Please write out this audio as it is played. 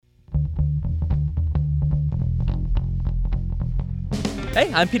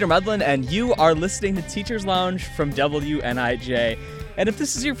Hey, I'm Peter Medlin, and you are listening to Teachers Lounge from WNIJ. And if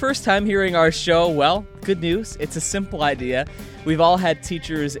this is your first time hearing our show, well, good news. It's a simple idea. We've all had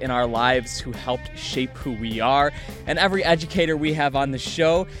teachers in our lives who helped shape who we are, and every educator we have on the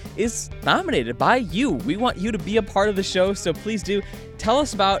show is nominated by you. We want you to be a part of the show, so please do tell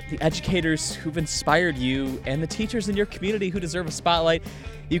us about the educators who've inspired you and the teachers in your community who deserve a spotlight.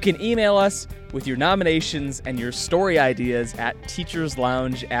 You can email us with your nominations and your story ideas at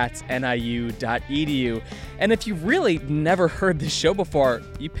teacherslounge@niu.edu. And if you've really never heard this show before,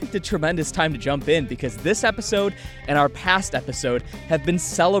 you picked a tremendous time to jump in, because this episode and our past episode have been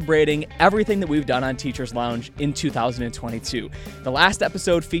celebrating everything that we've done on Teachers Lounge in 2022. The last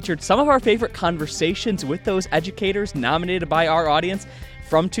episode featured some of our favorite conversations with those educators nominated by our audience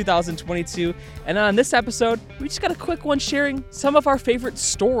from 2022. And on this episode, we just got a quick one sharing some of our favorite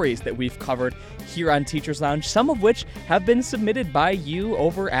stories that we've covered here on Teachers Lounge, some of which have been submitted by you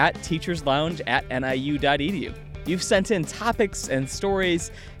over at teacherslounge@niu.edu. You've sent in topics and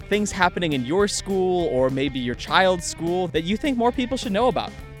stories, things happening in your school or maybe your child's school that you think more people should know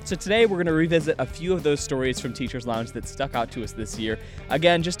about. So today we're going to revisit a few of those stories from Teachers Lounge that stuck out to us this year.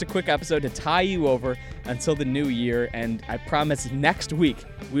 Again, just a quick episode to tie you over until the new year, and I promise next week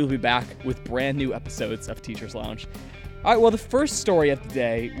we'll be back with brand new episodes of Teachers Lounge. All right, well, the first story of the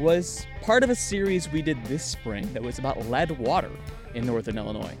day was part of a series we did this spring that was about lead water in Northern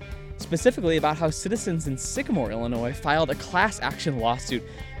Illinois. Specifically about how citizens in Sycamore, Illinois, filed a class action lawsuit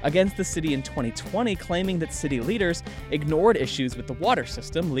against the city in 2020, claiming that city leaders ignored issues with the water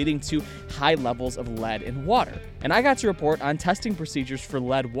system, leading to high levels of lead in water. And I got to report on testing procedures for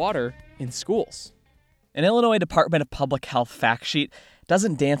lead water in schools. An Illinois Department of Public Health fact sheet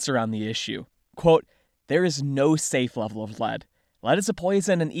doesn't dance around the issue. Quote, "There is no safe level of lead. Lead is a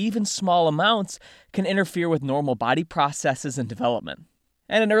poison, and even small amounts can interfere with normal body processes and development."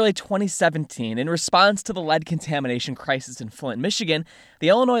 And in early 2017, in response to the lead contamination crisis in Flint, Michigan, the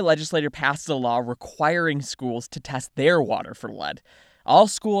Illinois legislature passed a law requiring schools to test their water for lead. All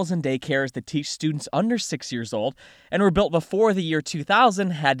schools and daycares that teach students under 6 years old and were built before the year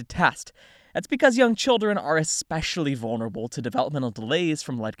 2000 had to test. That's because young children are especially vulnerable to developmental delays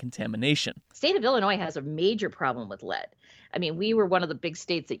from lead contamination. The state of Illinois has a major problem with lead. I mean, we were one of the big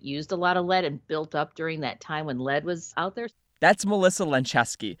states that used a lot of lead and built up during that time when lead was out there. That's Melissa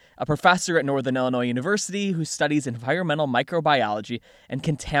Lencheski, a professor at Northern Illinois University who studies environmental microbiology and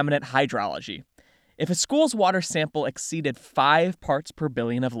contaminant hydrology. If a school's water sample exceeded 5 parts per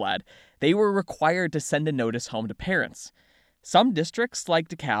billion of lead, they were required to send a notice home to parents. Some districts, like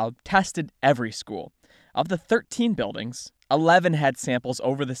DeKalb, tested every school. Of the 13 buildings, 11 had samples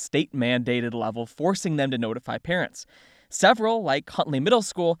over the state-mandated level, forcing them to notify parents. Several, like Huntley Middle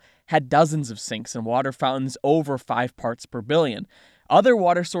School, had dozens of sinks and water fountains over 5 parts per billion. Other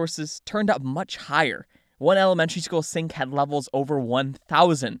water sources turned up much higher. One elementary school sink had levels over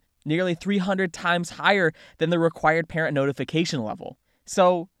 1,000, nearly 300 times higher than the required parent notification level.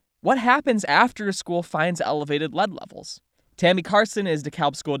 So, what happens after a school finds elevated lead levels? Tammy Carson is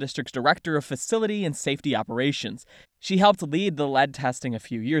DeKalb School District's Director of Facility and Safety Operations. She helped lead the lead testing a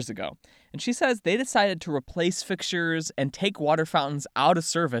few years ago. And she says they decided to replace fixtures and take water fountains out of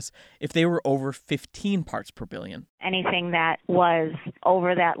service if they were over 15 parts per billion. Anything that was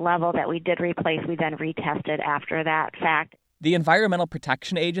over that level that we did replace, we then retested after that fact. The Environmental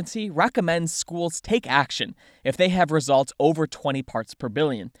Protection Agency recommends schools take action if they have results over 20 parts per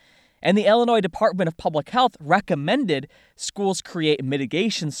billion. And the Illinois Department of Public Health recommended schools create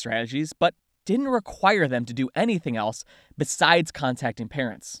mitigation strategies, but didn't require them to do anything else besides contacting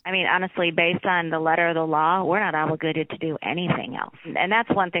parents. I mean, honestly, based on the letter of the law, we're not obligated to do anything else. And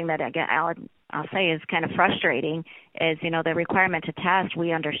that's one thing that, again, I'll say is kind of frustrating is, the requirement to test,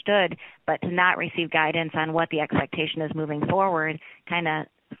 we understood, but to not receive guidance on what the expectation is moving forward kind of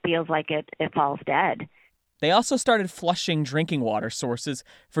feels like it falls dead. They also started flushing drinking water sources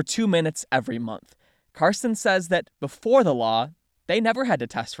for 2 minutes every month. Carson says that before the law, they never had to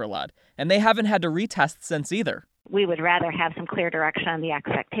test for lead, and they haven't had to retest since either. We would rather have some clear direction on the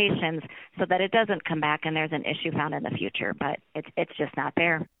expectations so that it doesn't come back and there's an issue found in the future, but it's just not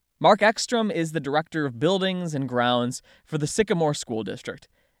there. Mark Ekstrom is the Director of Buildings and Grounds for the Sycamore School District.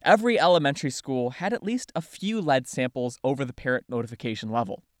 Every elementary school had at least a few lead samples over the parent notification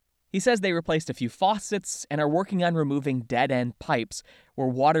level. He says they replaced a few faucets and are working on removing dead-end pipes where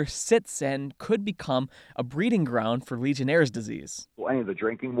water sits and could become a breeding ground for Legionnaire's disease. Any of the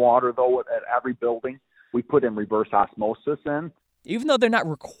drinking water, though, at every building, we put in reverse osmosis in. Even though they're not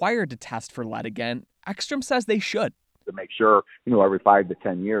required to test for lead again, Ekstrom says they should. To make sure, every 5 to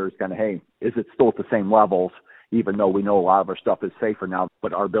 10 years, hey, is it still at the same levels? even though we know a lot of our stuff is safer now,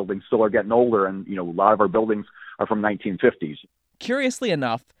 but our buildings still are getting older, and, a lot of our buildings are from 1950s. Curiously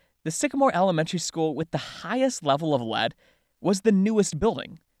enough, the Sycamore Elementary School with the highest level of lead was the newest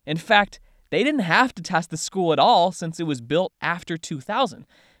building. In fact, they didn't have to test the school at all since it was built after 2000.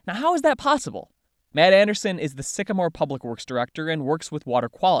 Now, how is that possible? Matt Anderson is the Sycamore Public Works Director and works with water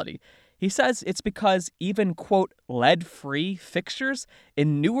quality. He says it's because even, quote, lead-free fixtures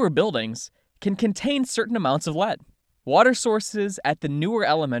in newer buildings can contain certain amounts of lead. Water sources at the newer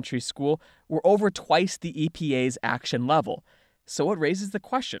elementary school were over twice the EPA's action level. So it raises the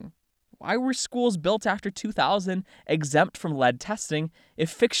question, why were schools built after 2000 exempt from lead testing if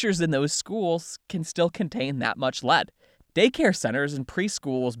fixtures in those schools can still contain that much lead? Daycare centers and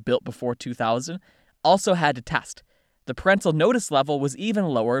preschools built before 2000 also had to test. The parental notice level was even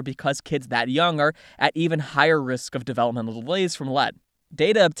lower because kids that young are at even higher risk of developmental delays from lead.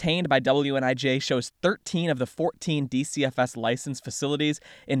 Data obtained by WNIJ shows 13 of the 14 DCFS licensed facilities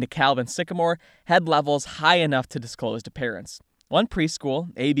in DeKalb and Sycamore had levels high enough to disclose to parents. One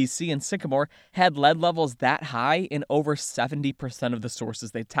preschool, ABC in Sycamore, had lead levels that high in over 70% of the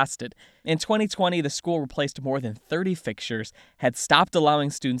sources they tested. In 2020, the school replaced more than 30 fixtures, had stopped allowing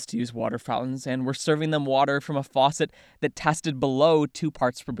students to use water fountains, and were serving them water from a faucet that tested below 2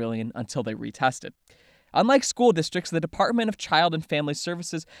 parts per billion until they retested. Unlike school districts, the Department of Child and Family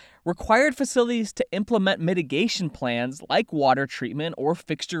Services required facilities to implement mitigation plans like water treatment or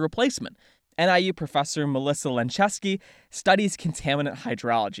fixture replacement. NIU professor Melissa Lencheski studies contaminant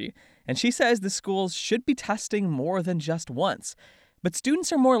hydrology, and she says the schools should be testing more than just once. But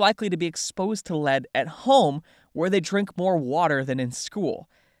students are more likely to be exposed to lead at home, where they drink more water than in school.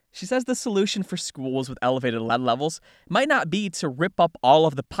 She says the solution for schools with elevated lead levels might not be to rip up all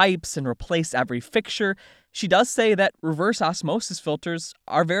of the pipes and replace every fixture. She does say that reverse osmosis filters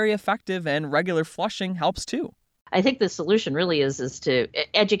are very effective, and regular flushing helps too. I think the solution really is to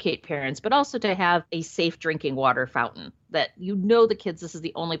educate parents, but also to have a safe drinking water fountain that the kids, this is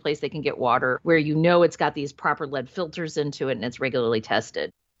the only place they can get water where it's got these proper lead filters into it and it's regularly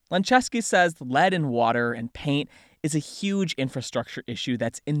tested. Lencheski says lead in water and paint is a huge infrastructure issue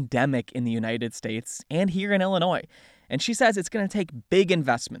that's endemic in the United States and here in Illinois. And she says it's going to take big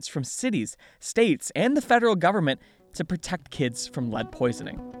investments from cities, states, and the federal government to protect kids from lead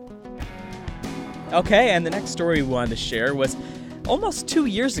poisoning. Okay, and the next story we wanted to share was almost 2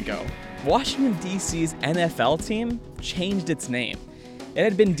 years ago, Washington, D.C.'s NFL team changed its name. It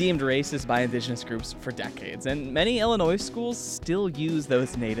had been deemed racist by indigenous groups for decades, and many Illinois schools still use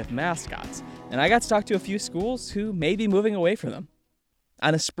those native mascots. And I got to talk to a few schools who may be moving away from them.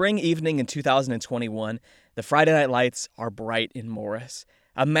 On a spring evening in 2021, the Friday Night Lights are bright in Morris.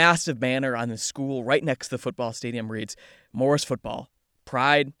 A massive banner on the school right next to the football stadium reads, "Morris Football,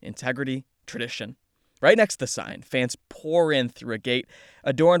 Pride, Integrity, Tradition." Right next to the sign, fans pour in through a gate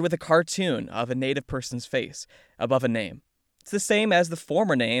adorned with a cartoon of a native person's face above a name. It's the same as the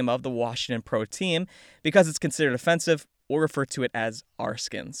former name of the Washington Pro team. Because it's considered offensive, we'll refer to it as our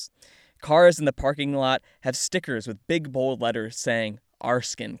skins. Cars in the parking lot have stickers with big bold letters saying, "Our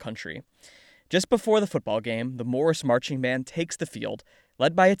Skin Country." Just before the football game, the Morris marching band takes the field,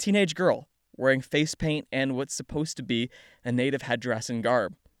 led by a teenage girl, wearing face paint and what's supposed to be a native headdress and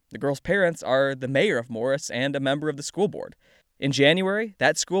garb. The girl's parents are the mayor of Morris and a member of the school board. In January,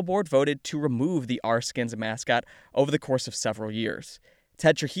 that school board voted to remove the Our Skins mascot over the course of several years.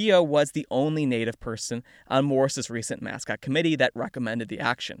 Ted Trujillo was the only native person on Morris's recent mascot committee that recommended the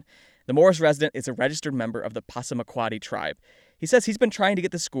action. The Morris resident is a registered member of the Passamaquoddy tribe. He says he's been trying to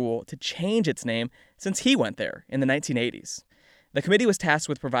get the school to change its name since he went there in the 1980s. The committee was tasked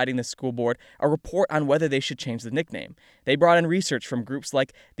with providing the school board a report on whether they should change the nickname. They brought in research from groups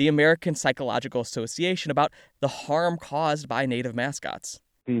like the American Psychological Association about the harm caused by native mascots.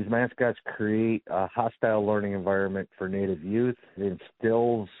 These mascots create a hostile learning environment for Native youth. It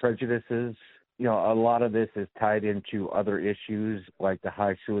instills prejudices. A lot of this is tied into other issues like the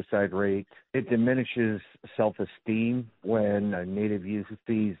high suicide rate. It diminishes self-esteem when a Native youth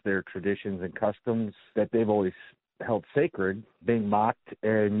sees their traditions and customs that they've always held sacred being mocked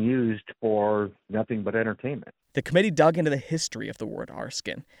and used for nothing but entertainment. The committee dug into the history of the word "our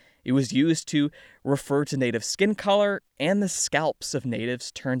skin." It was used to refer to native skin color and the scalps of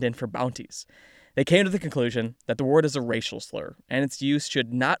natives turned in for bounties. They came to the conclusion that the word is a racial slur, and its use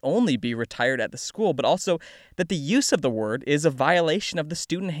should not only be retired at the school, but also that the use of the word is a violation of the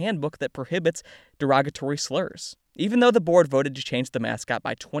student handbook that prohibits derogatory slurs. Even though the board voted to change the mascot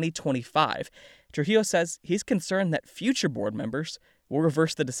by 2025, Trujillo says he's concerned that future board members will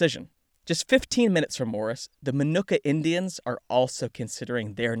reverse the decision. Just 15 minutes from Morris, the Manuka Indians are also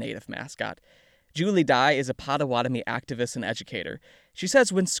considering their native mascot. Julie Dye is a Potawatomi activist and educator. She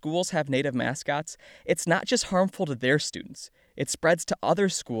says when schools have Native mascots, it's not just harmful to their students. It spreads to other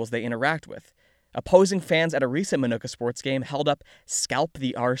schools they interact with. Opposing fans at a recent Minooka sports game held up "Scalp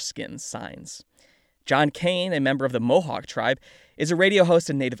the R-Skins" signs. John Kane, a member of the Mohawk tribe, is a radio host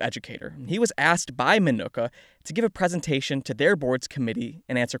and Native educator. He was asked by Minooka to give a presentation to their board's committee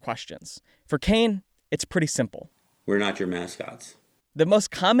and answer questions. For Kane, it's pretty simple. We're not your mascots. The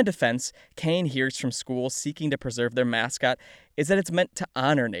most common defense Kane hears from schools seeking to preserve their mascot is that it's meant to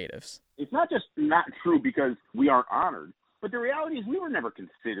honor Natives. It's not just not true because we aren't honored, but the reality is we were never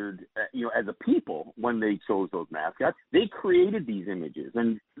considered, as a people when they chose those mascots. They created these images,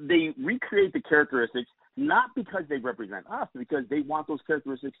 and they recreate the characteristics not because they represent us, because they want those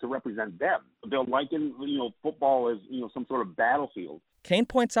characteristics to represent them. They'll liken, football as, some sort of battlefield. Kane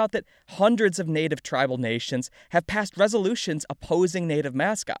points out that hundreds of Native tribal nations have passed resolutions opposing Native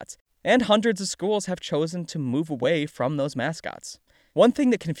mascots, and hundreds of schools have chosen to move away from those mascots. One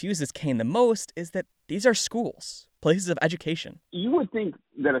thing that confuses Kane the most is that these are schools, places of education. You would think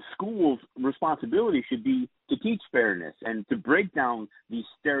that a school's responsibility should be to teach fairness and to break down these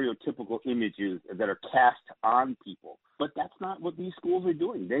stereotypical images that are cast on people. But that's not what these schools are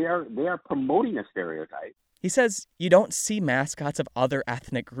doing. They are promoting a stereotype. He says you don't see mascots of other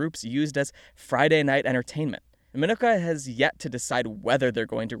ethnic groups used as Friday night entertainment. Minooka has yet to decide whether they're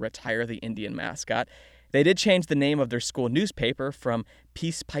going to retire the Indian mascot. They did change the name of their school newspaper from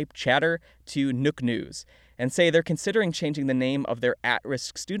Peace Pipe Chatter to Nook News, and say they're considering changing the name of their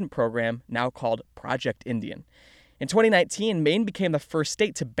at-risk student program, now called Project Indian. In 2019, Maine became the first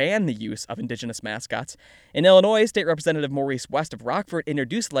state to ban the use of indigenous mascots. In Illinois, State Representative Maurice West of Rockford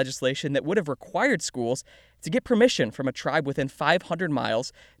introduced legislation that would have required schools to get permission from a tribe within 500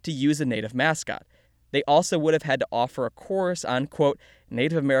 miles to use a Native mascot. They also would have had to offer a course on, quote,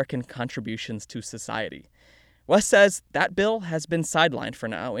 Native American contributions to society. West says that bill has been sidelined for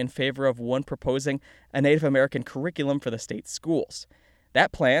now in favor of one proposing a Native American curriculum for the state schools.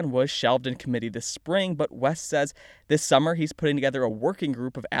 That plan was shelved in committee this spring, but West says this summer he's putting together a working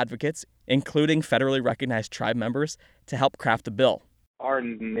group of advocates, including federally recognized tribe members, to help craft the bill. Our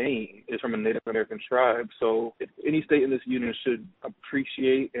name is from a Native American tribe, so if any state in this union should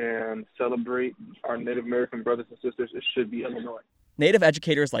appreciate and celebrate our Native American brothers and sisters, it should be Illinois. Native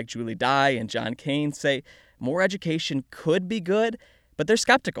educators like Julie Dye and John Kane say more education could be good, but they're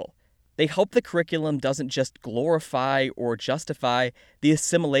skeptical. They hope the curriculum doesn't just glorify or justify the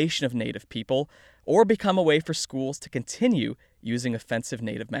assimilation of Native people or become a way for schools to continue using offensive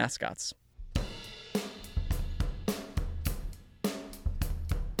Native mascots.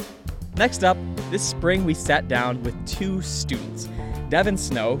 Next up, this spring we sat down with two students. Devin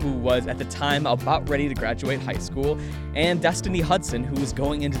Snow, who was at the time about ready to graduate high school, and Destiny Hudson, who was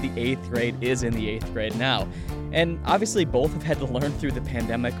going into the 8th grade, is in the 8th grade now. And obviously both have had to learn through the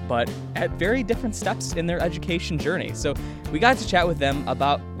pandemic, but at very different steps in their education journey. So we got to chat with them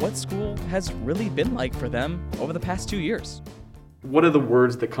about what school has really been like for them over the past 2 years. What are the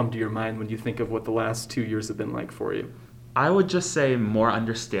words that come to your mind when you think of what the last 2 years have been like for you? I would just say more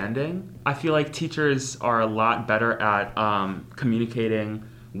understanding. I feel like teachers are a lot better at communicating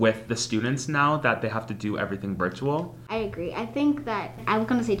with the students now that they have to do everything virtual. I agree. I think that I was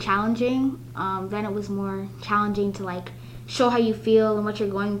going to say challenging. Then it was more challenging to show how you feel and what you're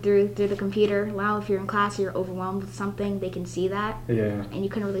going through the computer. Now if you're in class, you're overwhelmed with something, they can see that. Yeah. And you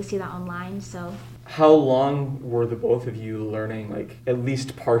couldn't really see that online, so. How long were the both of you learning, at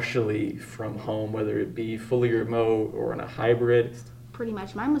least partially from home, whether it be fully remote or in a hybrid? Pretty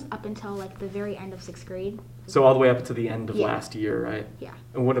much. Mine was up until the very end of 6th grade. So all the way up to the end of last year, right? Yeah.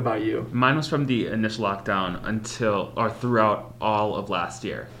 And what about you? Mine was from the initial lockdown throughout all of last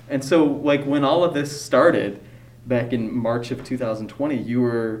year. And so when all of this started back in March of 2020, you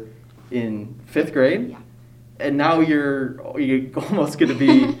were in 5th grade? Yeah. And now you're almost going to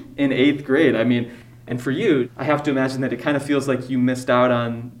be in 8th grade. I mean, and for you, I have to imagine that it kind of feels like you missed out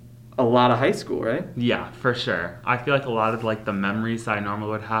on a lot of high school, right? Yeah, for sure. I feel like a lot of the memories I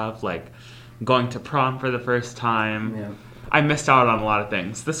normally would have, going to prom for the first time. Yeah. I missed out on a lot of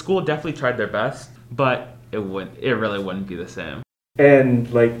things. The school definitely tried their best, but it really wouldn't be the same. And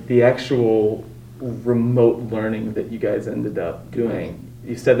the actual remote learning that you guys ended up doing.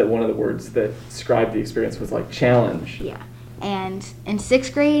 You said that one of the words that described the experience was challenge. Yeah. And in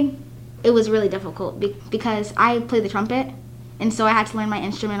 6th grade, it was really difficult because I play the trumpet, and so I had to learn my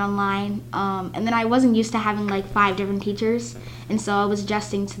instrument online. And then I wasn't used to having 5 different teachers, and so I was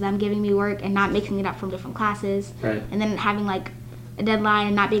adjusting to them giving me work and not mixing it up from different classes. Right. And then having a deadline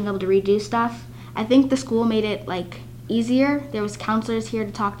and not being able to redo stuff. I think the school made it easier. There was counselors here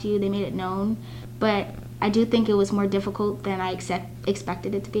to talk to you. They made it known. But I do think it was more difficult than I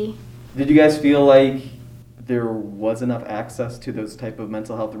expected it to be. Did you guys feel like there was enough access to those type of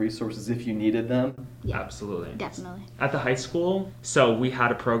mental health resources if you needed them? Yeah, absolutely. Definitely. At the high school, so we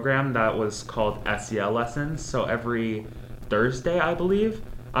had a program that was called SEL lessons. So every Thursday, I believe,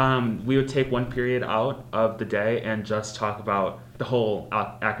 we would take one period out of the day and just talk about, the whole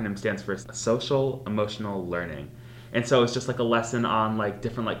acronym stands for social emotional learning. And so it's just like a lesson on like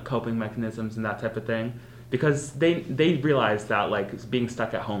different like coping mechanisms and that type of thing, because they realized that like being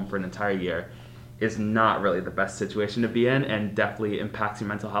stuck at home for an entire year is not really the best situation to be in and definitely impacts your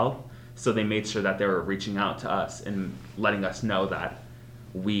mental health. So they made sure that they were reaching out to us and letting us know that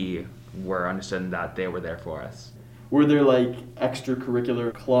we were understanding that they were there for us. Were there like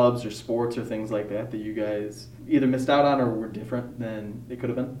extracurricular clubs or sports or things like that you guys either missed out on or were different than it could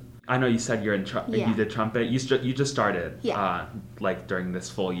have been? I know you said you did trumpet. You just started like during this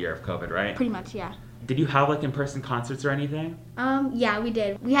full year of COVID, right? Pretty much, yeah. Did you have like in-person concerts or anything? Yeah, we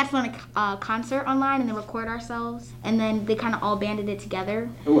did. We had fun a concert online and then record ourselves, and then they kind of all banded it together.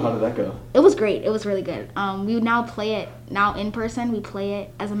 Oh, how did that go? It was great. It was really good. We now play it in person. We play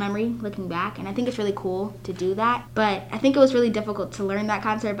it as a memory looking back, and I think it's really cool to do that. But I think it was really difficult to learn that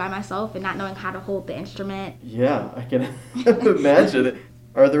concert by myself and not knowing how to hold the instrument. Yeah, I can imagine it.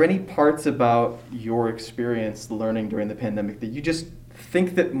 Are there any parts about your experience learning during the pandemic that you just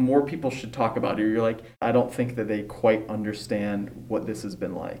think that more people should talk about, or you're like, I don't think that they quite understand what this has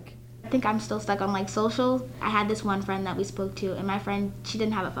been like? I think I'm still stuck on like social. I had this one friend that we spoke to, and my friend, she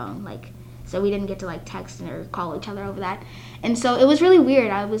didn't have a phone, so we didn't get to like text or call each other over that. And so it was really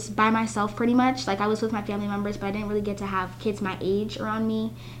weird. I was by myself pretty much. Like I was with my family members, but I didn't really get to have kids my age around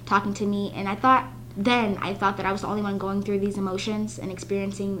me talking to me. And I thought that I was the only one going through these emotions and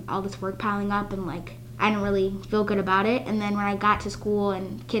experiencing all this work piling up, and like I didn't really feel good about it. And then when I got to school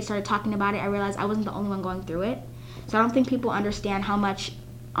and kids started talking about it, I realized I wasn't the only one going through it. So I don't think people understand how much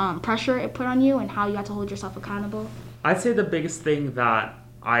pressure it put on you and how you have to hold yourself accountable. I'd say the biggest thing that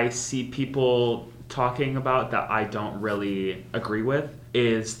I see people talking about that I don't really agree with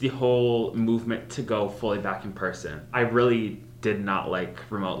is the whole movement to go fully back in person. I really did not like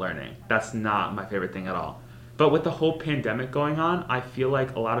remote learning. That's not my favorite thing at all. But with the whole pandemic going on, I feel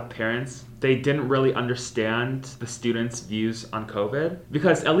like a lot of parents, they didn't really understand the students' views on COVID.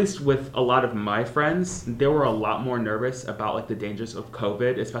 Because at least with a lot of my friends, they were a lot more nervous about like the dangers of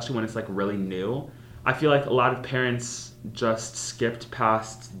COVID, especially when it's like really new. I feel like a lot of parents just skipped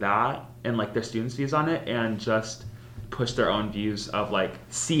past that and like their students' views on it and just push their own views of like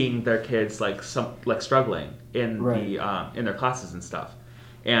seeing their kids like struggling in in their classes and stuff,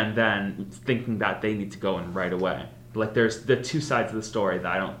 and then thinking that they need to go in right away. Like there's the two sides of the story that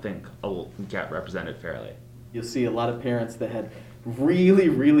I don't think get represented fairly. You'll see a lot of parents that had really,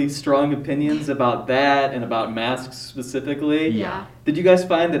 really strong opinions about that and about masks specifically. Yeah. Did you guys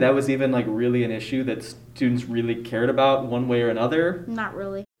find that was even like really an issue that students really cared about one way or another? Not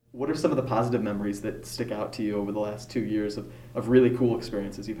really. What are some of the positive memories that stick out to you over the last 2 years of really cool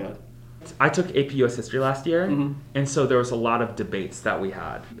experiences you've had? I took AP US History last year, and so there was a lot of debates that we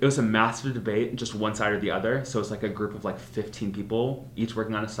had. It was a massive debate, just one side or the other, so it's like a group of like 15 people, each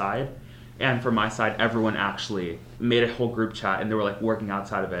working on a side. And for my side, everyone actually made a whole group chat, and they were like working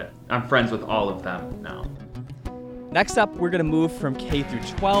outside of it. I'm friends with all of them now. Next up, we're going to move from K through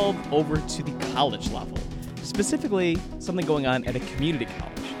 12 over to the college level, specifically something going on at a community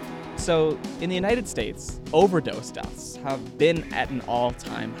college. So in the United States, overdose deaths have been at an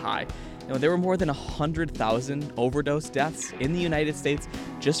all-time high. There were more than 100,000 overdose deaths in the United States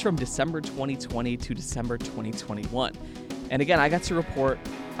just from December 2020 to December 2021. And again, I got to report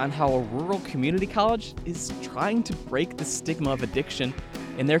on how a rural community college is trying to break the stigma of addiction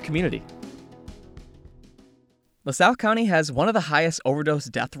in their community. LaSalle County has one of the highest overdose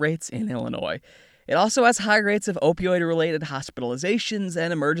death rates in Illinois. It also has high rates of opioid-related hospitalizations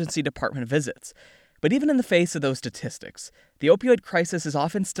and emergency department visits. But even in the face of those statistics, the opioid crisis is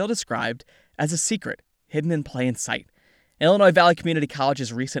often still described as a secret, hidden in plain sight. Illinois Valley Community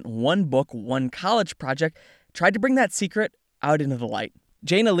College's recent One Book, One College project tried to bring that secret out into the light.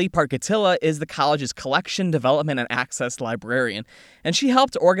 Jana Leapart-Gatilla is the college's collection, development, and access librarian, and she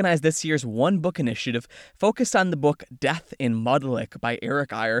helped organize this year's One Book initiative focused on the book Death in Mud Lick by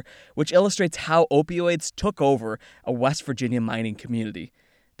Eric Eyre, which illustrates how opioids took over a West Virginia mining community.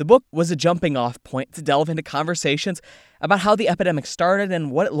 The book was a jumping-off point to delve into conversations about how the epidemic started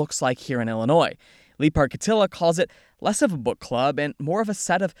and what it looks like here in Illinois. Leapart-Gatilla calls it less of a book club and more of a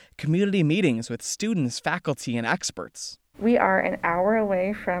set of community meetings with students, faculty, and experts. We are an hour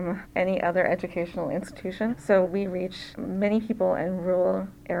away from any other educational institution, so we reach many people in rural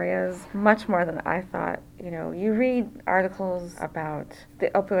areas, much more than I thought. You read articles about the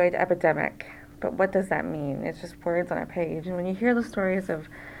opioid epidemic, but what does that mean? It's just words on a page. And when you hear the stories of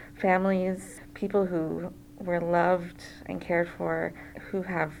families, people who were loved and cared for, who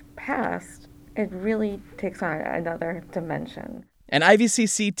have passed, it really takes on another dimension. And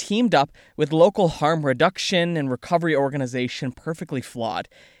IVCC teamed up with local harm reduction and recovery organization Perfectly Flawed.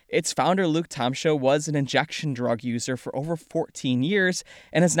 Its founder, Luke Tomshaw, was an injection drug user for over 14 years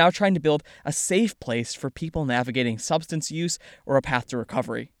and is now trying to build a safe place for people navigating substance use or a path to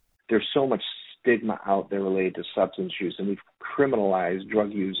recovery. There's so much stigma out there related to substance use, and we've criminalized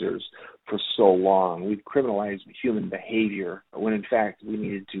drug users for so long. We've criminalized human behavior when, in fact, we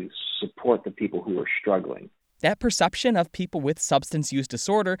needed to support the people who are struggling. That perception of people with substance use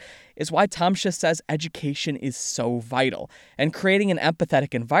disorder is why Tomshaw says education is so vital, and creating an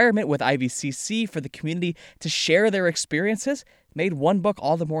empathetic environment with IVCC for the community to share their experiences made one book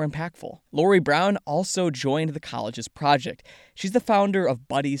all the more impactful. Lori Brown also joined the college's project. She's the founder of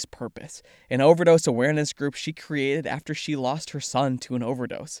Buddy's Purpose, an overdose awareness group she created after she lost her son to an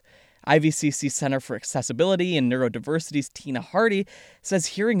overdose. IVCC Center for Accessibility and Neurodiversity's Tina Hardy says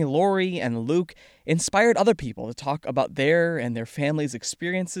hearing Lori and Luke inspired other people to talk about their and their families'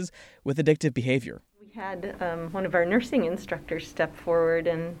 experiences with addictive behavior. We had one of our nursing instructors step forward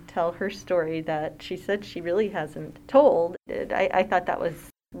and tell her story that she said she really hasn't told. I thought that was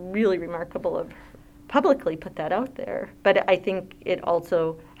really remarkable of her publicly put that out there. But I think it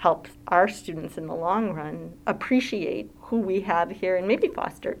also helps our students in the long run appreciate who we have here and maybe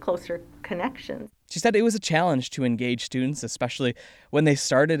foster closer connections. She said it was a challenge to engage students, especially when they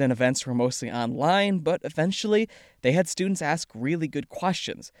started and events were mostly online, but eventually they had students ask really good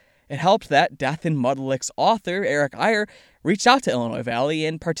questions. It helped that Death in Mud Lick's author, Eric Iyer, reached out to Illinois Valley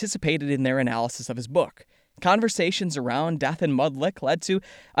and participated in their analysis of his book. Conversations around Death in Mud Lick led to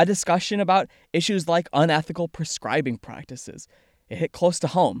a discussion about issues like unethical prescribing practices. It hit close to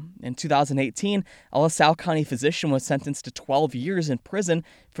home. In 2018, a LaSalle County physician was sentenced to 12 years in prison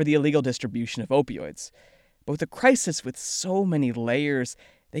for the illegal distribution of opioids. But with a crisis with so many layers,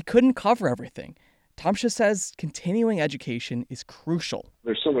 they couldn't cover everything. Tomshaw says continuing education is crucial.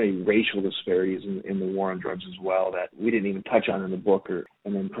 There's so many racial disparities in the war on drugs as well that we didn't even touch on in the book,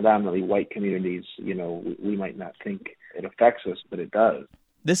 and then predominantly white communities, we might not think it affects us, but it does.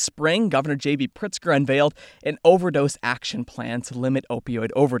 This spring, Governor J.B. Pritzker unveiled an overdose action plan to limit opioid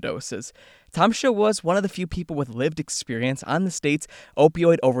overdoses. Tomshaw was one of the few people with lived experience on the state's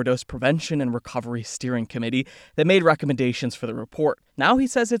Opioid Overdose Prevention and Recovery Steering Committee that made recommendations for the report. Now he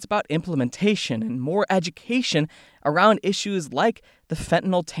says it's about implementation and more education around issues like the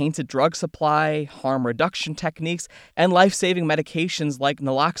fentanyl-tainted drug supply, harm reduction techniques, and life-saving medications like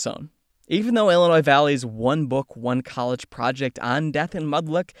naloxone. Even though Illinois Valley's One Book, One College project on Death in Mud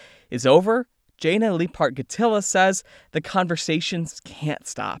Lick is over, Jana Leapart-Gatilla says the conversations can't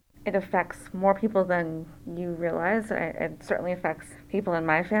stop. It affects more people than you realize. It certainly affects people in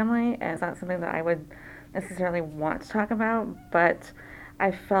my family, and it's not something that I would necessarily want to talk about, but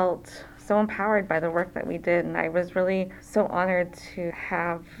I felt so empowered by the work that we did, and I was really so honored to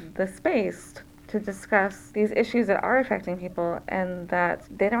have the space to discuss these issues that are affecting people and that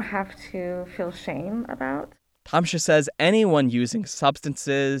they don't have to feel shame about. Tomshaw says anyone using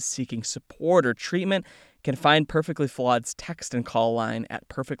substances, seeking support or treatment can find Perfectly Flawed's text and call line at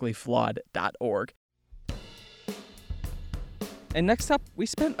perfectlyflawed.org. And next up, we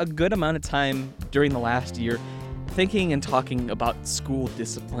spent a good amount of time during the last year thinking and talking about school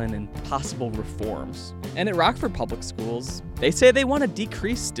discipline and possible reforms. And at Rockford Public Schools, they say they want to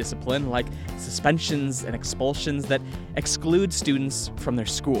decrease discipline like suspensions and expulsions that exclude students from their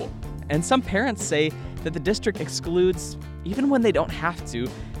school. And some parents say that the district excludes even when they don't have to,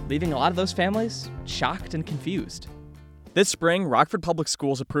 leaving a lot of those families shocked and confused. This spring, Rockford Public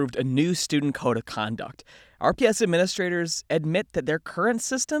Schools approved a new student code of conduct. RPS administrators admit that their current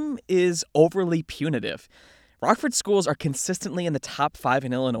system is overly punitive. Rockford schools are consistently in the top 5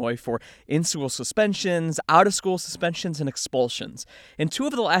 in Illinois for in-school suspensions, out-of-school suspensions, and expulsions. In 2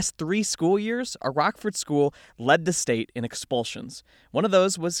 of the last 3 school years, a Rockford school led the state in expulsions. One of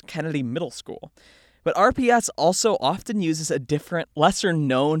those was Kennedy Middle School. But RPS also often uses a different,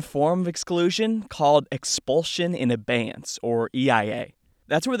 lesser-known form of exclusion called expulsion in abeyance, or EIA.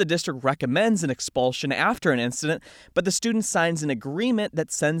 That's where the district recommends an expulsion after an incident, but the student signs an agreement that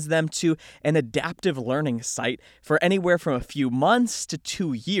sends them to an adaptive learning site for anywhere from a few months to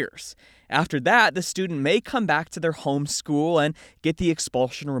 2 years. After that, the student may come back to their home school and get the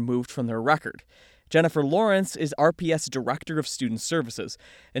expulsion removed from their record. Jennifer Lawrence is RPS Director of Student Services,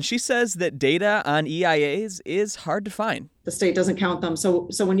 and she says that data on EIAs is hard to find. The state doesn't count them. So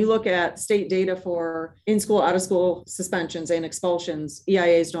when you look at state data for in-school, out-of-school suspensions and expulsions,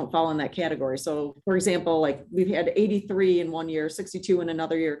 EIAs don't fall in that category. So, for example, like we've had 83 in one year, 62 in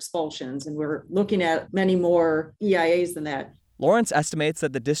another year expulsions, and we're looking at many more EIAs than that. Lawrence estimates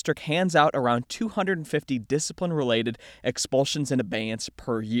that the district hands out around 250 discipline-related expulsions and abeyance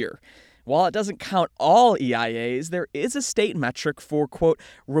per year. While it doesn't count all EIAs, there is a state metric for, quote,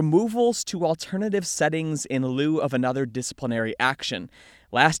 removals to alternative settings in lieu of another disciplinary action.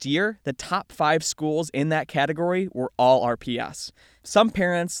 Last year, the top 5 schools in that category were all RPS. Some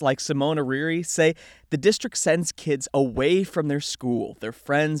parents, like Simone Ariri, say the district sends kids away from their school, their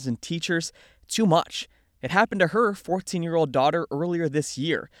friends and teachers, too much. It happened to her 14-year-old daughter earlier this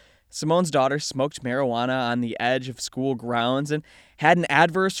year. Simone's daughter smoked marijuana on the edge of school grounds and had an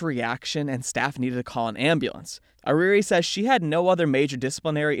adverse reaction, and staff needed to call an ambulance. Ariri says she had no other major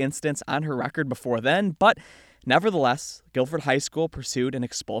disciplinary incidents on her record before then, but nevertheless, Guilford High School pursued an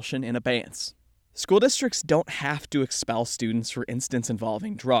expulsion in abeyance. School districts don't have to expel students for incidents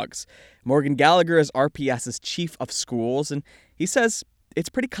involving drugs. Morgan Gallagher is RPS's chief of schools, and he says it's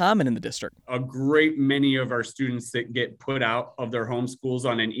pretty common in the district. A great many of our students that get put out of their home schools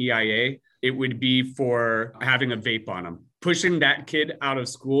on an EIA, it would be for having a vape on them. Pushing that kid out of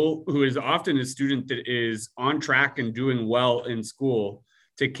school, who is often a student that is on track and doing well in school,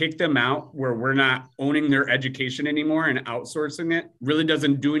 to kick them out where we're not owning their education anymore and outsourcing it really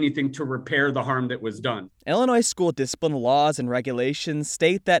doesn't do anything to repair the harm that was done. Illinois school discipline laws and regulations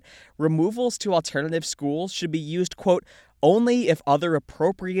state that removals to alternative schools should be used, quote, only if other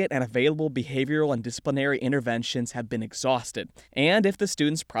appropriate and available behavioral and disciplinary interventions have been exhausted, and if the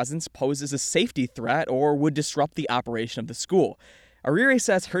student's presence poses a safety threat or would disrupt the operation of the school. Ariri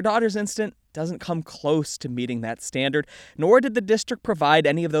says her daughter's incident doesn't come close to meeting that standard, nor did the district provide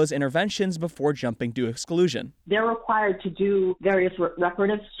any of those interventions before jumping to exclusion. They're required to do various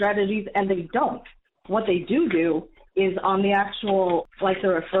reparative strategies, and they don't. What they do is on the actual, like the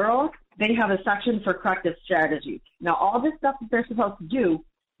referral, they have a section for corrective strategies. Now, all this stuff that they're supposed to do,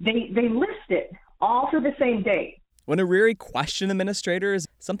 they list it all for the same day. When Ariri questioned administrators,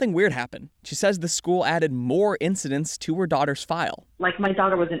 something weird happened. She says the school added more incidents to her daughter's file. Like my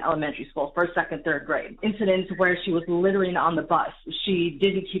daughter was in elementary school, first, second, third grade. Incidents where she was littering on the bus. She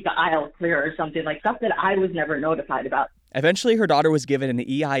didn't keep the aisle clear or something, like stuff that I was never notified about. Eventually, her daughter was given an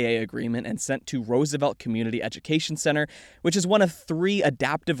EIA agreement and sent to Roosevelt Community Education Center, which is one of 3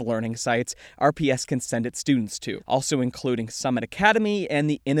 adaptive learning sites RPS can send its students to, also including Summit Academy and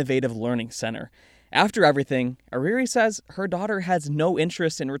the Innovative Learning Center. After everything, Ariri says her daughter has no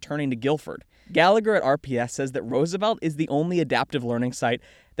interest in returning to Guilford. Gallagher at RPS says that Roosevelt is the only adaptive learning site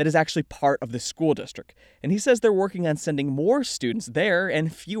that is actually part of the school district. And he says they're working on sending more students there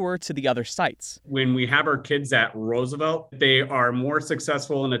and fewer to the other sites. When we have our kids at Roosevelt, they are more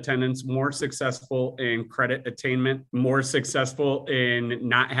successful in attendance, more successful in credit attainment, more successful in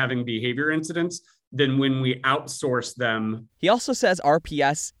not having behavior incidents than when we outsource them. He also says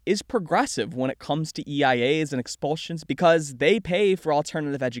RPS is progressive when it comes to EIAs and expulsions because they pay for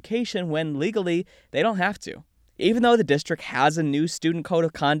alternative education when legally they don't have to. Even though the district has a new student code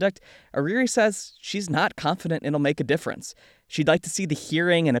of conduct, Ariri says she's not confident it'll make a difference. She'd like to see the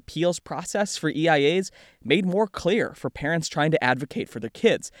hearing and appeals process for EIAs made more clear for parents trying to advocate for their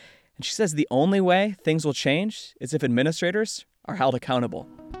kids. And she says the only way things will change is if administrators are held accountable.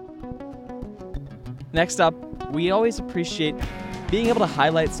 Next up, we always appreciate being able to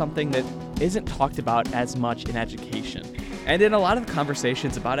highlight something that isn't talked about as much in education. And in a lot of the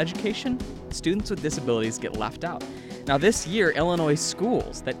conversations about education, students with disabilities get left out. Now, this year, Illinois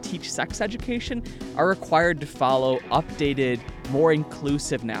schools that teach sex education are required to follow updated, more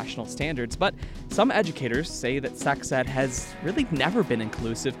inclusive national standards. But some educators say that sex ed has really never been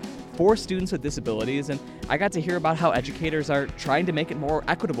inclusive for students with disabilities, and I got to hear about how educators are trying to make it more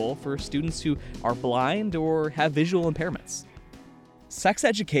equitable for students who are blind or have visual impairments. Sex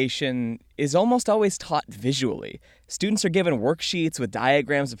education is almost always taught visually. Students are given worksheets with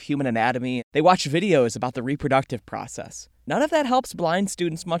diagrams of human anatomy. They watch videos about the reproductive process. None of that helps blind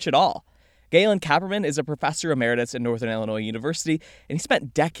students much at all. Galen Kapperman is a professor emeritus at Northern Illinois University, and he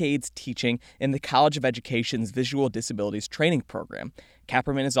spent decades teaching in the College of Education's Visual Disabilities Training Program.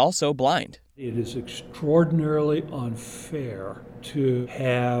 Kapperman is also blind. It is extraordinarily unfair to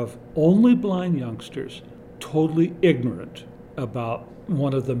have only blind youngsters totally ignorant about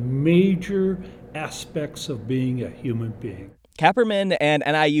one of the major aspects of being a human being. Kapperman and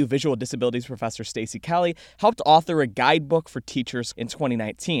NIU visual disabilities professor Stacy Kelly helped author a guidebook for teachers in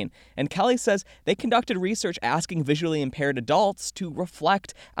 2019. And Kelly says they conducted research asking visually impaired adults to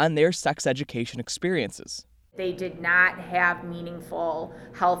reflect on their sex education experiences. They did not have meaningful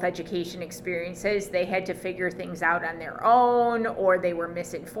health education experiences. They had to figure things out on their own, or they were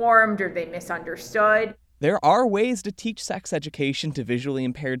misinformed, or they misunderstood. There are ways to teach sex education to visually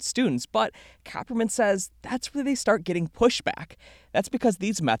impaired students, but Kapperman says that's where they start getting pushback. That's because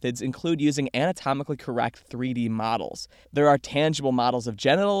these methods include using anatomically correct 3D models. There are tangible models of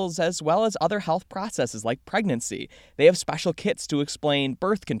genitals as well as other health processes like pregnancy. They have special kits to explain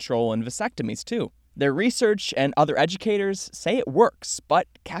birth control and vasectomies too. Their research and other educators say it works, but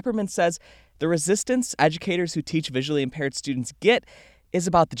Kapperman says the resistance educators who teach visually impaired students get is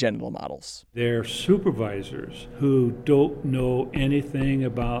about the genital models. They're supervisors who don't know anything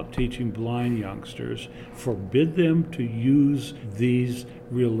about teaching blind youngsters, forbid them to use these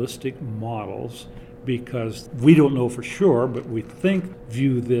realistic models because we don't know for sure, but we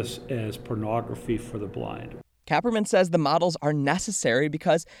view this as pornography for the blind. Kapperman says the models are necessary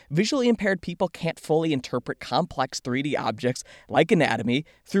because visually impaired people can't fully interpret complex 3D objects like anatomy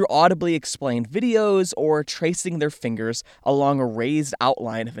through audibly explained videos or tracing their fingers along a raised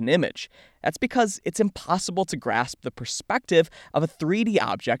outline of an image. That's because it's impossible to grasp the perspective of a 3D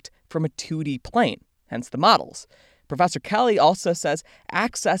object from a 2D plane, hence the models. Professor Kelly also says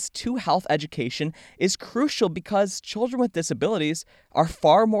access to health education is crucial because children with disabilities are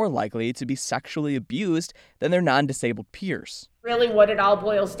far more likely to be sexually abused than their non-disabled peers. Really what it all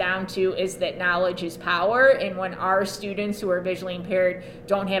boils down to is that knowledge is power, and when our students who are visually impaired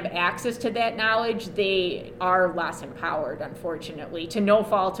don't have access to that knowledge, they are less empowered, unfortunately, to no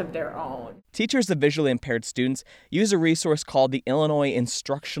fault of their own. Teachers of visually impaired students use a resource called the Illinois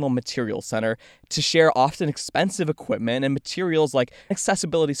Instructional Materials Center to share often expensive equipment and materials like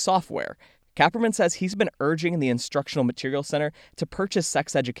accessibility software. Kapperman says he's been urging the Instructional Materials Center to purchase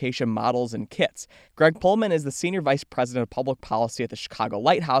sex education models and kits. Greg Pullman is the Senior Vice President of Public Policy at the Chicago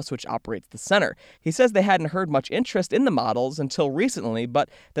Lighthouse, which operates the center. He says they hadn't heard much interest in the models until recently, but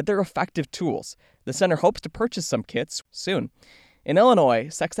that they're effective tools. The center hopes to purchase some kits soon. In Illinois,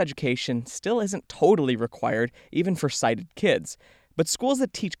 sex education still isn't totally required, even for sighted kids. But schools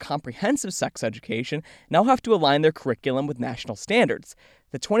that teach comprehensive sex education now have to align their curriculum with national standards.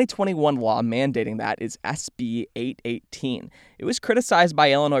 The 2021 law mandating that is SB 818. It was criticized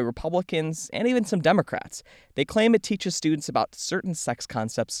by Illinois Republicans and even some Democrats. They claim it teaches students about certain sex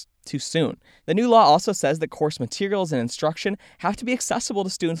concepts too soon. The new law also says that course materials and instruction have to be accessible to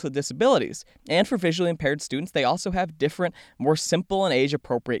students with disabilities. And for visually impaired students, they also have different, more simple and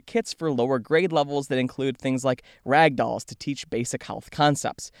age-appropriate kits for lower grade levels that include things like rag dolls to teach basic health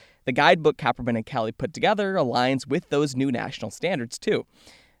concepts. The guidebook Kapperman and Kelly put together aligns with those new national standards, too.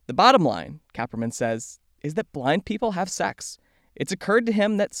 The bottom line, Kapperman says, is that blind people have sex. It's occurred to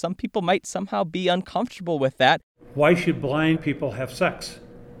him that some people might somehow be uncomfortable with that. Why should blind people have sex?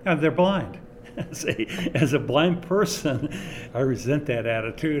 They're blind. As a blind person, I resent that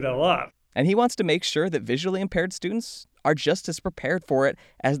attitude a lot. And he wants to make sure that visually impaired students are just as prepared for it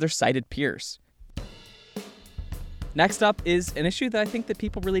as their sighted peers. Next up is an issue that I think that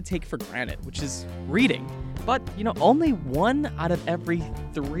people really take for granted, which is reading. But, only 1 out of every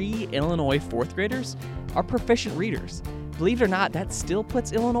 3 Illinois 4th graders are proficient readers. Believe it or not, that still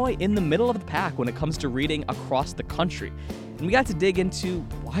puts Illinois in the middle of the pack when it comes to reading across the country. And we got to dig into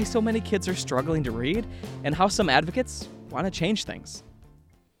why so many kids are struggling to read and how some advocates want to change things.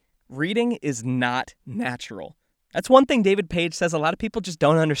 Reading is not natural. That's one thing David Page says a lot of people just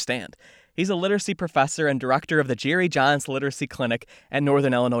don't understand. He's a literacy professor and director of the Jerry Johns Literacy Clinic at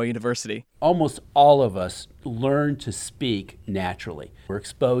Northern Illinois University. Almost all of us learn to speak naturally. We're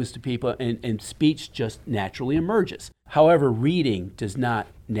exposed to people and speech just naturally emerges. However, reading does not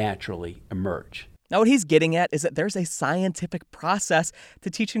naturally emerge. Now, what he's getting at is that there's a scientific process to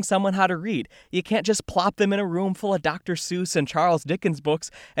teaching someone how to read. You can't just plop them in a room full of Dr. Seuss and Charles Dickens books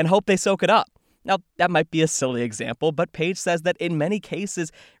and hope they soak it up. Now, that might be a silly example, but Page says that in many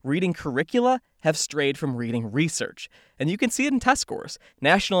cases, reading curricula have strayed from reading research. And you can see it in test scores.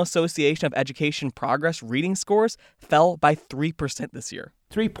 National Association of Education Progress reading scores fell by 3% this year.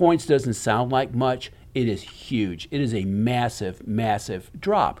 3 points doesn't sound like much. It is huge. It is a massive, massive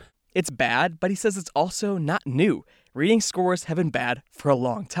drop. It's bad, but he says it's also not new. Reading scores have been bad for a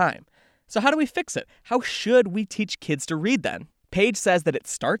long time. So how do we fix it? How should we teach kids to read then? Page says that it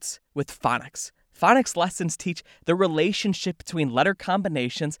starts with phonics. Phonics lessons teach the relationship between letter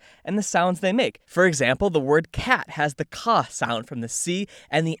combinations and the sounds they make. For example, the word cat has the ka sound from the C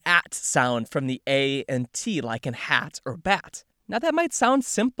and the at sound from the A and T, like in hat or bat. Now, that might sound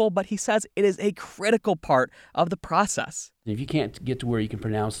simple, but he says it is a critical part of the process. If you can't get to where you can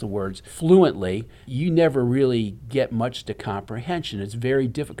pronounce the words fluently, you never really get much to comprehension. It's very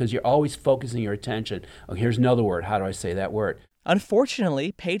difficult because you're always focusing your attention. Oh, here's another word. How do I say that word?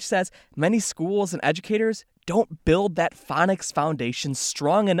 Unfortunately, Page says many schools and educators don't build that phonics foundation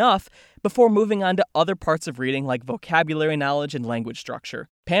strong enough before moving on to other parts of reading like vocabulary knowledge and language structure.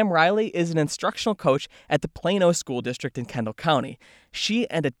 Pam Riley is an instructional coach at the Plano School District in Kendall County. She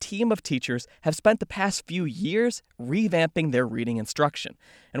and a team of teachers have spent the past few years revamping their reading instruction.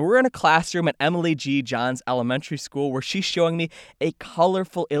 And we're in a classroom at Emily G. Johns Elementary School where she's showing me a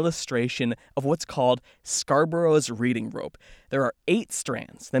colorful illustration of what's called Scarborough's reading rope. There are 8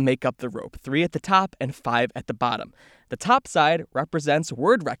 strands that make up the rope, 3 at the top and 5 at the bottom. The top side represents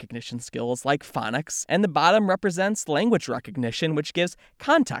word recognition skills like phonics, and the bottom represents language recognition, which gives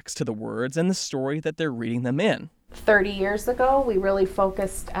context to the words and the story that they're reading them in. 30 years ago, we really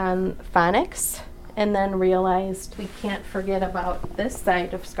focused on phonics and then realized we can't forget about this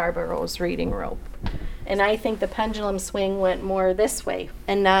side of Scarborough's reading rope. And I think the pendulum swing went more this way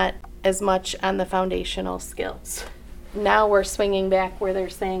and not as much on the foundational skills. Now we're swinging back where they're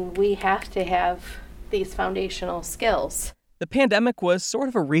saying we have to have these foundational skills. The pandemic was sort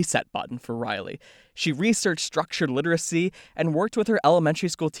of a reset button for Riley. She researched structured literacy and worked with her elementary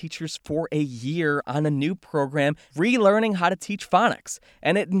school teachers for a year on a new program relearning how to teach phonics.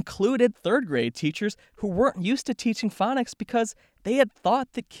 And it included 3rd grade teachers who weren't used to teaching phonics because they had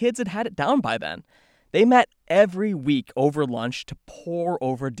thought that kids had had it down by then. They met every week over lunch to pore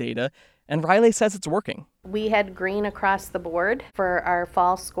over data, and Riley says it's working. We had green across the board for our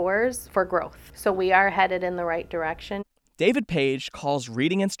fall scores for growth. So we are headed in the right direction. David Page calls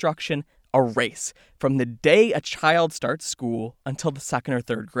reading instruction a race from the day a child starts school until the 2nd or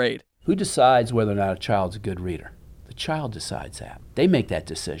 3rd grade. Who decides whether or not a child's a good reader? The child decides that. They make that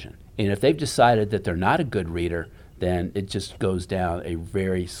decision. And if they've decided that they're not a good reader, then it just goes down a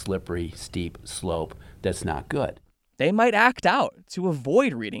very slippery, steep slope that's not good. They might act out to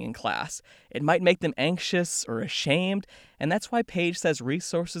avoid reading in class. It might make them anxious or ashamed, and that's why Page says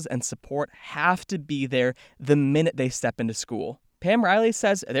resources and support have to be there the minute they step into school. Pam Riley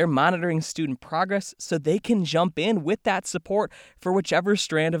says they're monitoring student progress so they can jump in with that support for whichever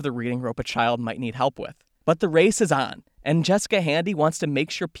strand of the reading rope a child might need help with. But the race is on, and Jessica Handy wants to make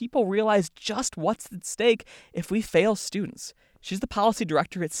sure people realize just what's at stake if we fail students. She's the policy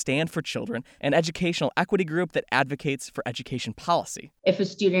director at Stand for Children, an educational equity group that advocates for education policy. If a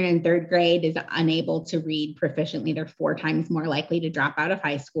student in 3rd grade is unable to read proficiently, they're 4 times more likely to drop out of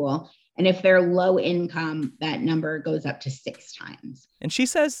high school. And if they're low income, that number goes up to 6 times. And she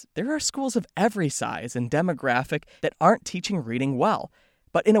says there are schools of every size and demographic that aren't teaching reading well.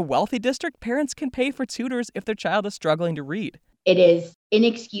 But in a wealthy district, parents can pay for tutors if their child is struggling to read. It is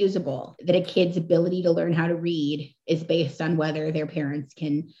inexcusable that a kid's ability to learn how to read is based on whether their parents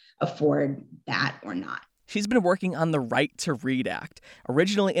can afford that or not. She's been working on the Right to Read Act,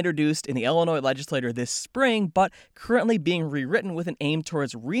 originally introduced in the Illinois legislature this spring, but currently being rewritten with an aim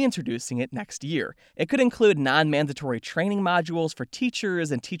towards reintroducing it next year. It could include non-mandatory training modules for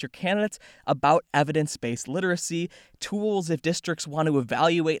teachers and teacher candidates about evidence-based literacy, tools if districts want to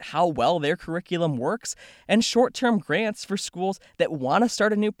evaluate how well their curriculum works, and short-term grants for schools that want to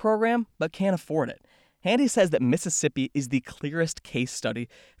start a new program but can't afford it. Handy says that Mississippi is the clearest case study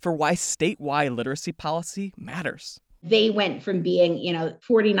for why statewide literacy policy matters. They went from being,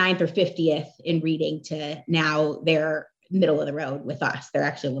 49th or 50th in reading to now they're middle of the road with us. They're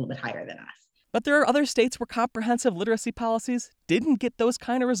actually a little bit higher than us. But there are other states where comprehensive literacy policies didn't get those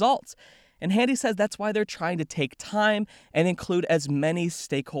kind of results. And Handy says that's why they're trying to take time and include as many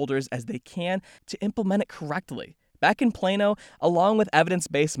stakeholders as they can to implement it correctly. Back in Plano, along with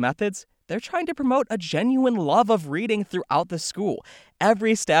evidence-based methods, they're trying to promote a genuine love of reading throughout the school.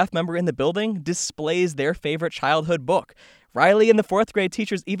 Every staff member in the building displays their favorite childhood book. Riley and the 4th grade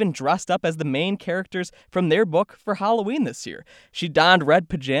teachers even dressed up as the main characters from their book for Halloween this year. She donned red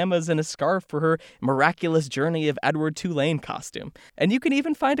pajamas and a scarf for her Miraculous Journey of Edward Tulane costume. And you can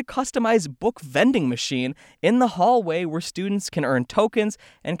even find a customized book vending machine in the hallway where students can earn tokens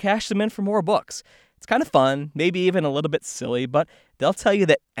and cash them in for more books. It's kind of fun, maybe even a little bit silly, but they'll tell you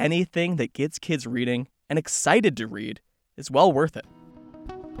that anything that gets kids reading and excited to read is well worth it.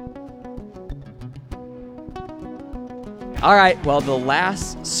 All right, well, the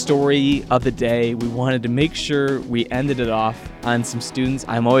last story of the day, we wanted to make sure we ended it off on some students.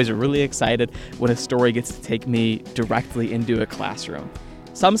 I'm always really excited when a story gets to take me directly into a classroom.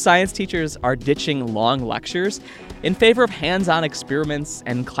 Some science teachers are ditching long lectures in favor of hands-on experiments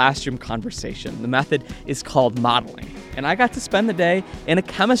and classroom conversation. The method is called modeling. And I got to spend the day in a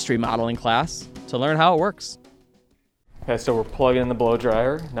chemistry modeling class to learn how it works. Okay, so we're plugging in the blow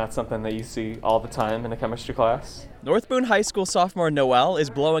dryer, not something that you see all the time in a chemistry class. North Boone High School sophomore Noelle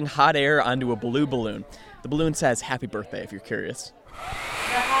is blowing hot air onto a blue balloon. The balloon says happy birthday if you're curious.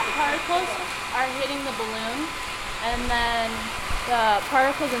 The hot particles are hitting the balloon, and then the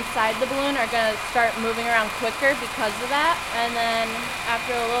particles inside the balloon are going to start moving around quicker because of that. And then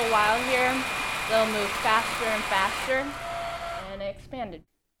after a little while here, they'll move faster and faster, and it expanded.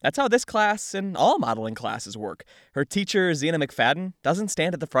 That's how this class and all modeling classes work. Her teacher, Zena McFadden, doesn't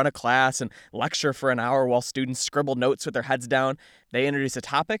stand at the front of class and lecture for an hour while students scribble notes with their heads down. They introduce a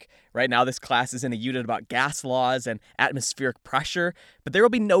topic. Right now, this class is in a unit about gas laws and atmospheric pressure, but there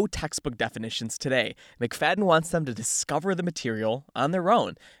will be no textbook definitions today. McFadden wants them to discover the material on their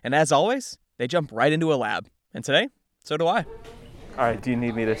own. And as always, they jump right into a lab. And today, so do I. All right, do you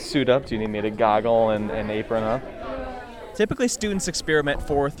need me to suit up? Do you need me to goggle and apron up? Typically, students experiment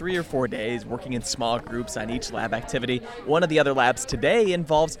for 3 or 4 days, working in small groups on each lab activity. One of the other labs today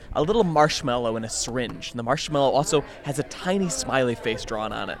involves a little marshmallow in a syringe. And the marshmallow also has a tiny smiley face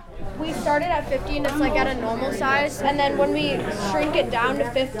drawn on it. We started at 15, it's like at a normal size, and then when we shrink it down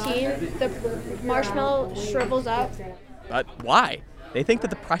to 15, the marshmallow shrivels up. But why? They think that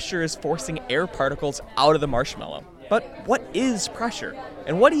the pressure is forcing air particles out of the marshmallow. But what is pressure?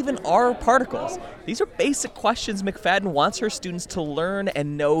 And what even are particles? These are basic questions McFadden wants her students to learn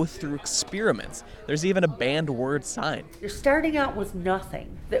and know through experiments. There's even a banned word sign. You're starting out with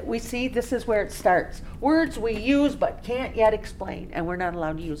nothing. That we see, this is where it starts. Words we use but can't yet explain, and we're not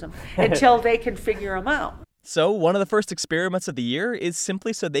allowed to use them until they can figure them out. So one of the first experiments of the year is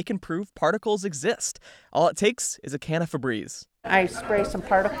simply so they can prove particles exist. All it takes is a can of Febreze. I spray some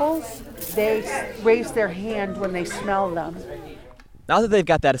particles. They raise their hand when they smell them. Now that they've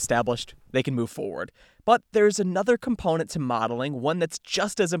got that established, they can move forward. But there's another component to modeling, one that's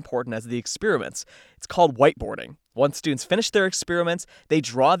just as important as the experiments. It's called whiteboarding. Once students finish their experiments, they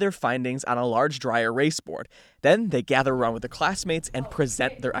draw their findings on a large dry erase board. Then they gather around with their classmates and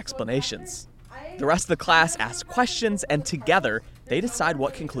present their explanations. The rest of the class asks questions, and together, they decide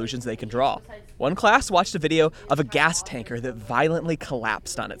what conclusions they can draw. One class watched a video of a gas tanker that violently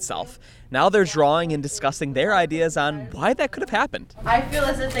collapsed on itself. Now they're drawing and discussing their ideas on why that could have happened. I feel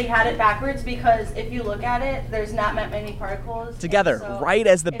as if they had it backwards because if you look at it, there's not that many particles. Together, right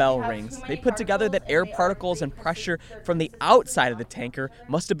as the bell rings, they put together that air particles and pressure from the outside of the tanker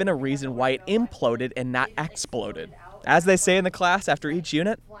must have been a reason why it imploded and not exploded. As they say in the class after each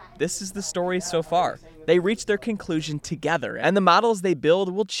unit, this is the story so far. They reach their conclusion together, and the models they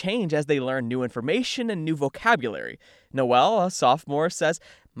build will change as they learn new information and new vocabulary. Noelle, a sophomore, says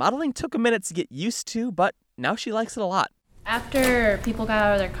modeling took a minute to get used to, but now she likes it a lot. After people got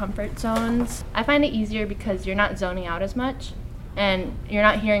out of their comfort zones, I find it easier because you're not zoning out as much, and you're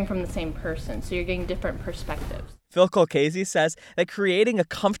not hearing from the same person, so you're getting different perspectives. Phil Colchese says that creating a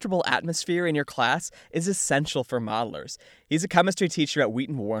comfortable atmosphere in your class is essential for modelers. He's a chemistry teacher at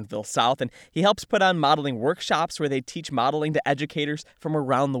Wheaton Warrenville South, and he helps put on modeling workshops where they teach modeling to educators from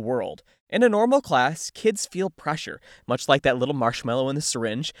around the world. In a normal class, kids feel pressure, much like that little marshmallow in the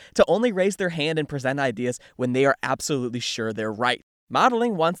syringe, to only raise their hand and present ideas when they are absolutely sure they're right.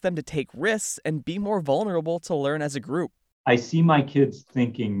 Modeling wants them to take risks and be more vulnerable to learn as a group. I see my kids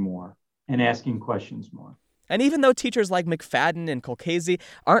thinking more and asking questions more. And even though teachers like McFadden and Colchese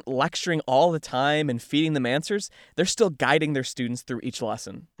aren't lecturing all the time and feeding them answers, they're still guiding their students through each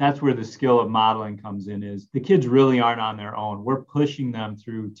lesson. That's where the skill of modeling comes in, is the kids really aren't on their own. We're pushing them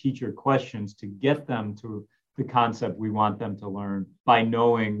through teacher questions to get them to the concept we want them to learn by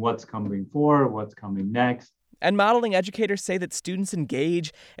knowing what's coming forward, what's coming next. And modeling educators say that students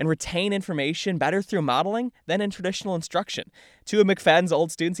engage and retain information better through modeling than in traditional instruction. Two of McFadden's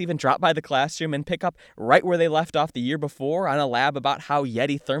old students even drop by the classroom and pick up right where they left off the year before on a lab about how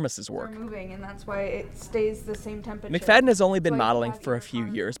Yeti thermoses work. We're moving, and that's why it stays the same temperature. McFadden has only been modeling for a few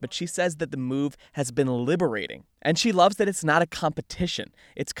years, but she says that the move has been liberating. And she loves that it's not a competition,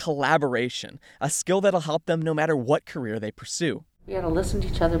 it's collaboration, a skill that'll help them no matter what career they pursue. We got to listen to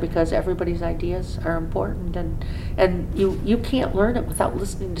each other because everybody's ideas are important, and you can't learn it without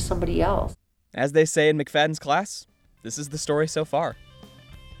listening to somebody else. As they say in McFadden's class, this is the story so far.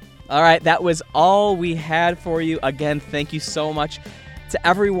 All right, that was all we had for you. Again, thank you so much to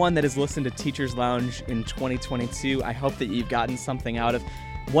everyone that has listened to Teachers Lounge in 2022. I hope that you've gotten something out of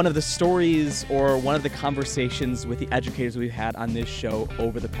one of the stories or one of the conversations with the educators we've had on this show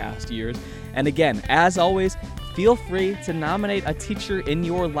over the past years. And again, as always, feel free to nominate a teacher in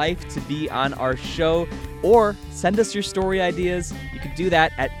your life to be on our show or send us your story ideas. You can do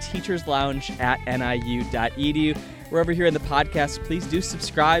that at teacherslounge@niu.edu. Wherever you're in the podcast, please do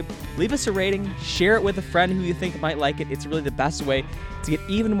subscribe, leave us a rating, share it with a friend who you think might like it. It's really the best way to get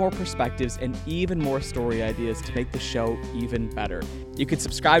even more perspectives and even more story ideas to make the show even better. You can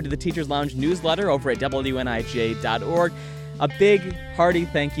subscribe to the Teachers Lounge newsletter over at WNIJ.org. A big, hearty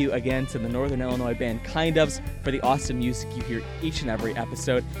thank you again to the Northern Illinois band Kind Ofs for the awesome music you hear each and every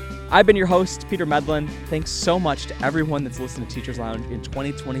episode. I've been your host, Peter Medlin. Thanks so much to everyone that's listened to Teachers Lounge in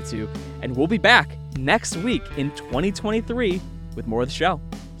 2022, and we'll be back next week in 2023 with more of the show.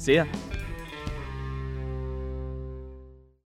 See ya.